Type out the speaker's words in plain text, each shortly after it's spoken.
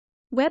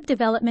Web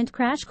Development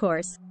Crash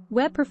Course,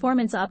 Web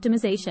Performance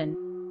Optimization.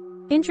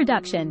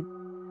 Introduction.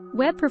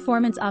 Web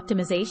performance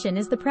optimization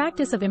is the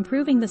practice of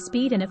improving the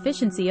speed and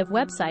efficiency of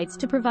websites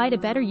to provide a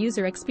better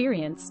user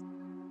experience.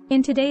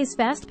 In today's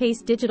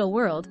fast-paced digital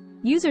world,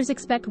 users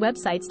expect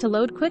websites to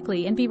load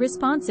quickly and be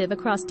responsive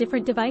across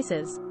different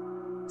devices.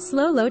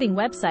 Slow-loading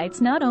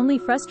websites not only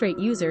frustrate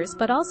users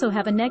but also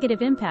have a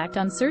negative impact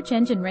on search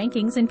engine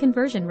rankings and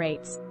conversion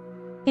rates.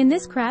 In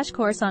this crash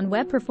course on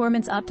web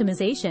performance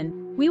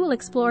optimization, we will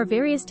explore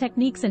various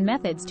techniques and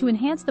methods to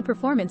enhance the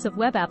performance of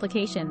web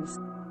applications.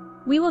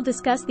 We will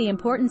discuss the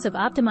importance of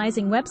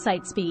optimizing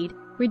website speed,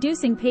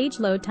 reducing page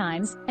load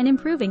times, and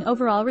improving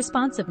overall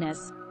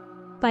responsiveness.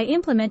 By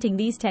implementing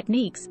these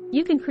techniques,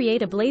 you can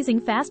create a blazing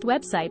fast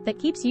website that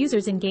keeps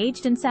users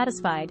engaged and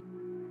satisfied.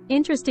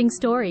 Interesting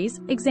stories,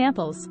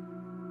 examples.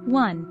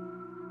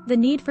 1. The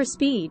need for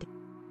speed.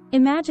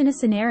 Imagine a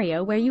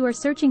scenario where you are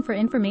searching for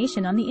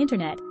information on the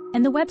internet,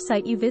 and the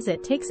website you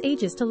visit takes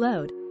ages to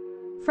load.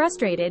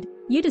 Frustrated,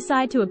 you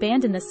decide to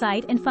abandon the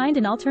site and find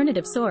an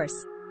alternative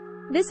source.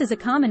 This is a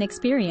common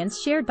experience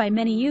shared by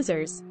many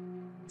users.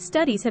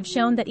 Studies have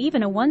shown that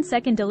even a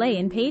 1-second delay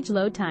in page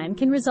load time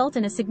can result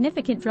in a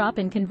significant drop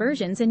in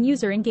conversions and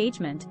user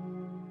engagement.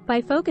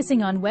 By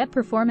focusing on web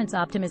performance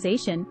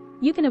optimization,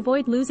 you can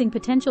avoid losing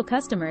potential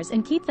customers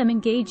and keep them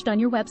engaged on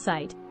your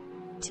website.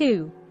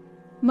 2.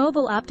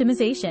 Mobile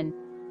optimization.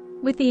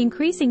 With the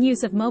increasing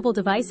use of mobile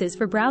devices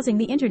for browsing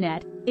the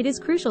internet, it is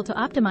crucial to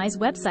optimize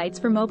websites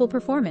for mobile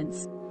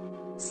performance.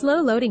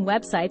 Slow-loading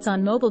websites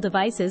on mobile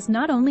devices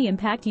not only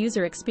impact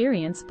user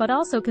experience but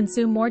also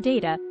consume more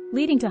data,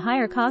 leading to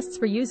higher costs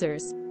for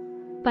users.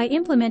 By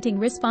implementing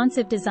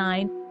responsive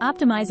design,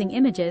 optimizing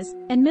images,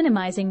 and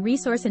minimizing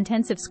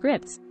resource-intensive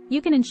scripts,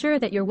 you can ensure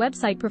that your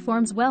website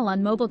performs well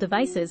on mobile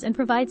devices and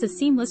provides a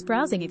seamless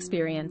browsing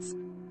experience.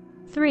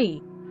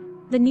 3.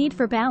 The need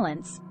for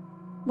balance.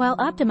 While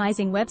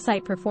optimizing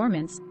website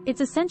performance,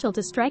 it's essential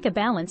to strike a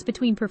balance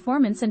between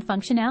performance and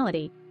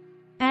functionality.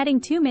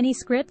 Adding too many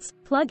scripts,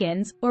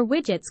 plugins, or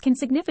widgets can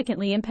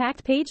significantly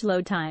impact page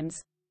load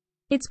times.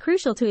 It's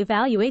crucial to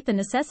evaluate the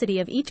necessity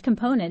of each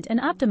component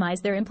and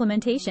optimize their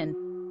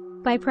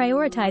implementation. By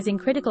prioritizing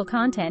critical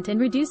content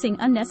and reducing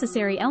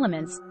unnecessary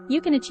elements,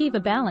 you can achieve a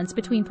balance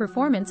between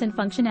performance and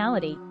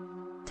functionality.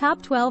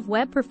 Top 12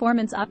 Web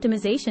Performance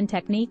Optimization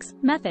Techniques,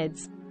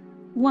 Methods.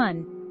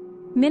 1.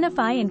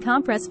 Minify and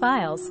compress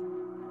files.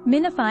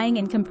 Minifying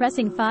and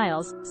compressing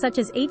files, such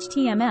as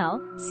HTML,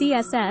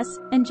 CSS,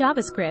 and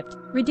JavaScript,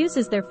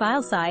 reduces their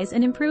file size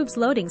and improves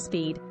loading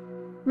speed.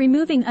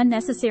 Removing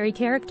unnecessary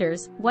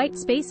characters, white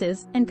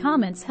spaces, and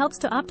comments helps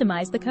to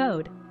optimize the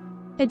code.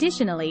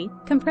 Additionally,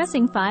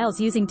 compressing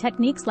files using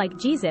techniques like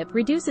GZIP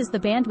reduces the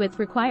bandwidth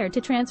required to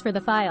transfer the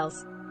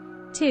files.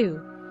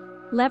 2.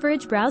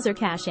 Leverage browser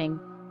caching.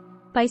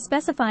 By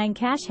specifying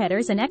cache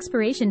headers and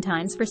expiration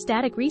times for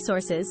static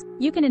resources,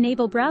 you can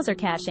enable browser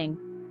caching.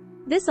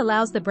 This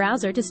allows the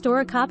browser to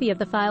store a copy of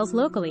the files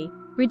locally,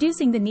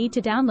 reducing the need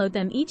to download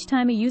them each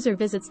time a user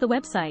visits the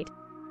website.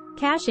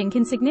 Caching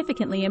can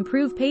significantly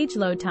improve page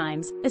load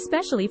times,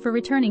 especially for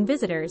returning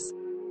visitors.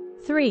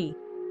 3.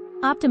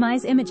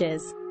 Optimize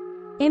images.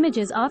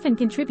 Images often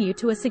contribute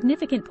to a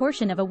significant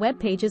portion of a web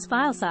page's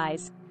file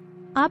size.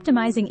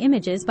 Optimizing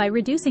images by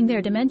reducing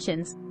their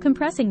dimensions,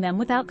 compressing them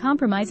without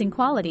compromising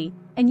quality,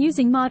 and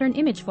using modern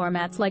image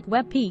formats like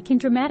WebP can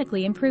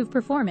dramatically improve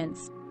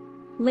performance.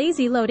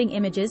 Lazy loading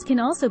images can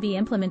also be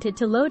implemented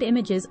to load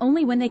images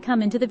only when they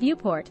come into the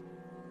viewport.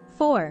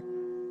 4.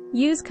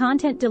 Use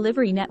Content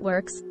Delivery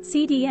Networks,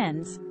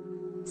 CDNs.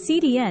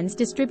 CDNs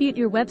distribute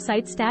your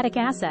website's static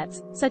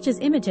assets, such as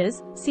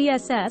images,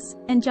 CSS,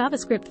 and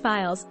JavaScript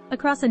files,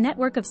 across a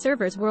network of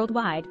servers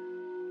worldwide.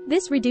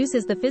 This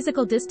reduces the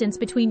physical distance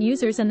between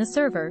users and the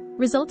server,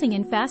 resulting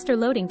in faster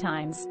loading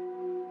times.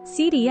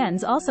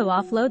 CDNs also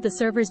offload the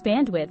server's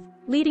bandwidth,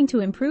 leading to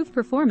improved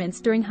performance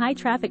during high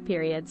traffic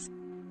periods.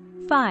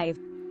 5.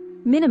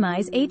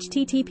 Minimize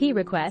HTTP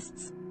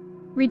requests.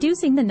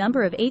 Reducing the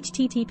number of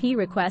HTTP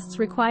requests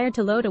required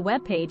to load a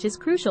web page is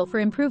crucial for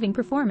improving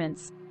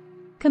performance.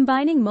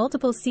 Combining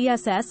multiple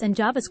CSS and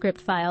JavaScript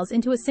files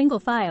into a single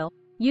file,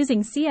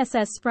 using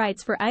CSS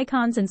sprites for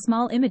icons and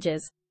small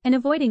images, and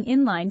avoiding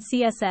inline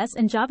CSS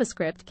and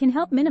JavaScript can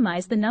help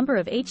minimize the number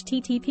of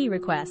HTTP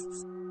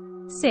requests.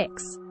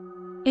 6.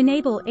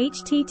 Enable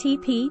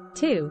HTTP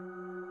 2.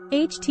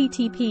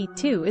 HTTP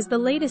 2 is the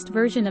latest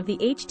version of the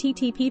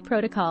HTTP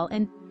protocol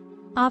and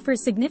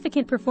offers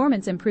significant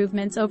performance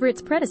improvements over its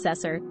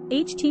predecessor,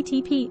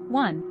 HTTP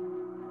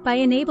 1. By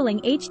enabling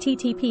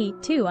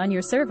HTTP 2 on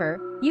your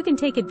server, you can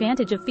take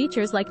advantage of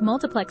features like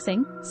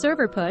multiplexing,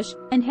 server push,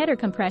 and header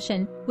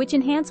compression, which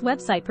enhance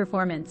website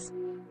performance.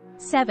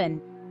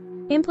 7.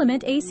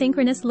 Implement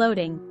asynchronous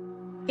loading.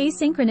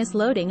 Asynchronous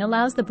loading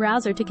allows the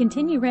browser to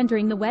continue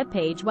rendering the web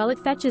page while it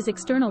fetches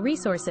external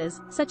resources,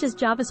 such as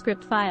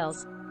JavaScript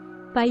files.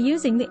 By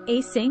using the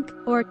async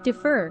or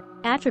defer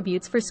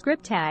attributes for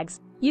script tags,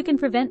 you can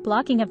prevent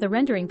blocking of the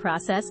rendering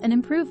process and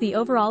improve the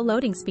overall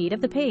loading speed of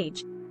the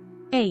page.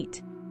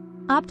 8.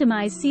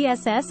 Optimize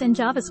CSS and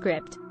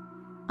JavaScript.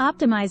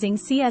 Optimizing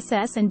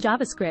CSS and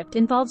JavaScript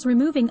involves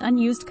removing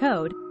unused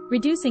code,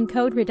 reducing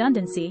code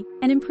redundancy,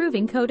 and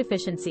improving code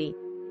efficiency.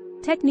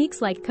 Techniques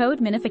like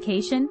code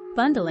minification,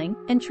 bundling,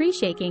 and tree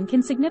shaking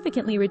can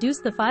significantly reduce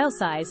the file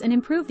size and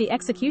improve the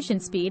execution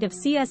speed of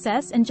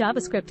CSS and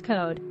JavaScript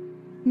code.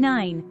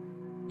 9.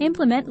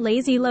 Implement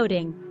lazy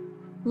loading.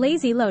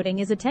 Lazy loading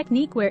is a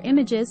technique where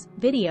images,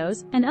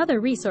 videos, and other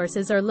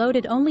resources are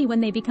loaded only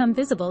when they become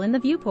visible in the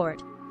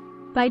viewport.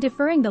 By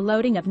deferring the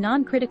loading of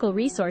non-critical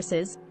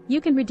resources, you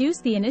can reduce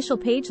the initial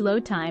page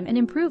load time and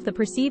improve the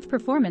perceived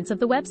performance of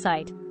the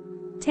website.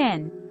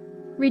 10.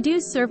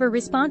 Reduce server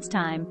response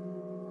time.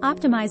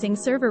 Optimizing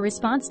server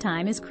response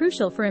time is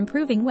crucial for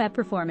improving web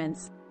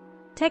performance.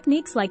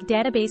 Techniques like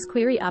database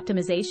query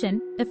optimization,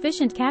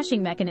 efficient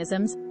caching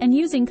mechanisms, and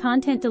using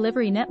content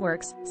delivery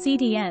networks,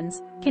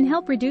 CDNs, can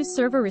help reduce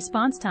server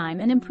response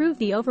time and improve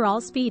the overall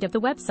speed of the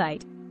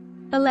website.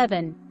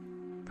 11.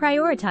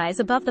 Prioritize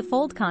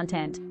above-the-fold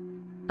content.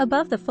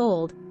 Above the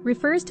fold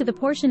refers to the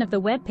portion of the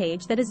web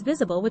page that is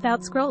visible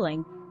without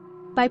scrolling.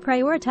 By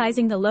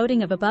prioritizing the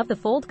loading of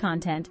above-the-fold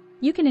content,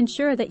 you can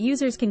ensure that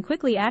users can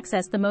quickly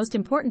access the most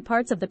important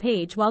parts of the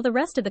page while the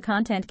rest of the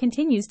content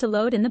continues to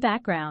load in the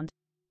background.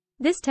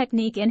 This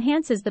technique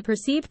enhances the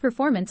perceived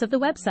performance of the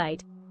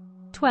website.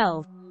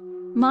 12.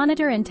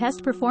 Monitor and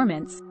test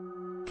performance.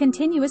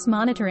 Continuous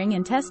monitoring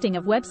and testing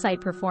of website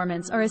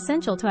performance are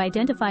essential to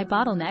identify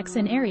bottlenecks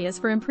and areas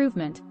for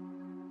improvement.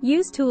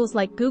 Use tools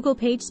like Google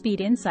PageSpeed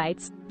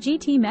Insights,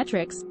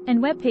 GTmetrix,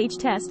 and Web Page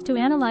Test to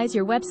analyze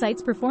your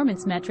website's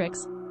performance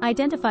metrics,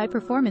 identify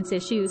performance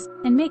issues,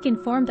 and make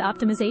informed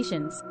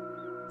optimizations.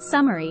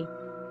 Summary.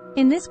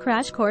 In this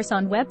crash course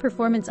on web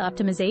performance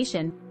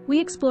optimization, we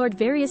explored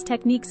various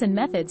techniques and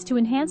methods to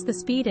enhance the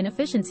speed and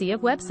efficiency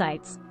of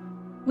websites.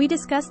 We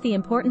discussed the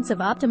importance of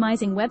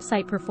optimizing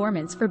website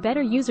performance for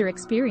better user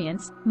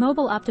experience,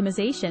 mobile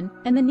optimization,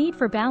 and the need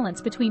for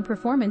balance between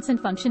performance and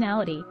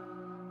functionality.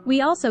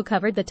 We also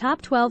covered the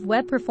top 12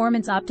 web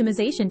performance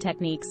optimization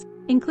techniques,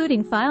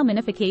 including file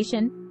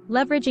minification,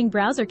 leveraging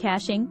browser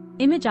caching,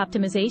 image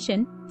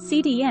optimization,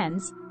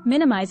 CDNs,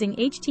 minimizing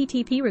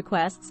HTTP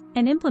requests,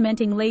 and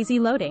implementing lazy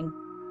loading.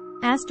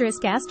 *****.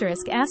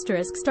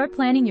 Start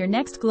planning your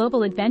next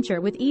global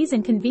adventure with ease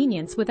and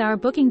convenience with our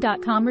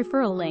Booking.com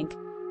referral link.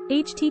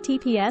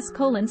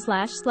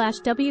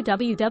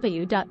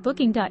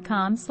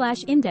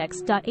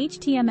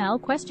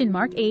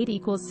 https://www.booking.com/index.html?8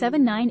 equals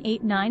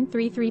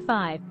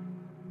 7989335.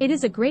 It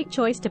is a great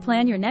choice to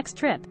plan your next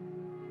trip.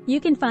 You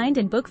can find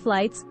and book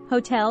flights,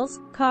 hotels,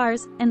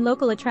 cars, and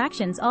local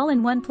attractions all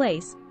in one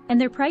place,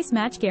 and their price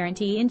match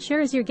guarantee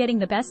ensures you're getting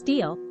the best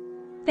deal.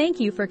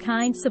 Thank you for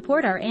kind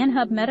support our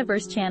AnHub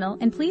Metaverse channel,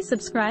 and please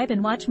subscribe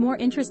and watch more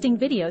interesting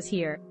videos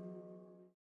here.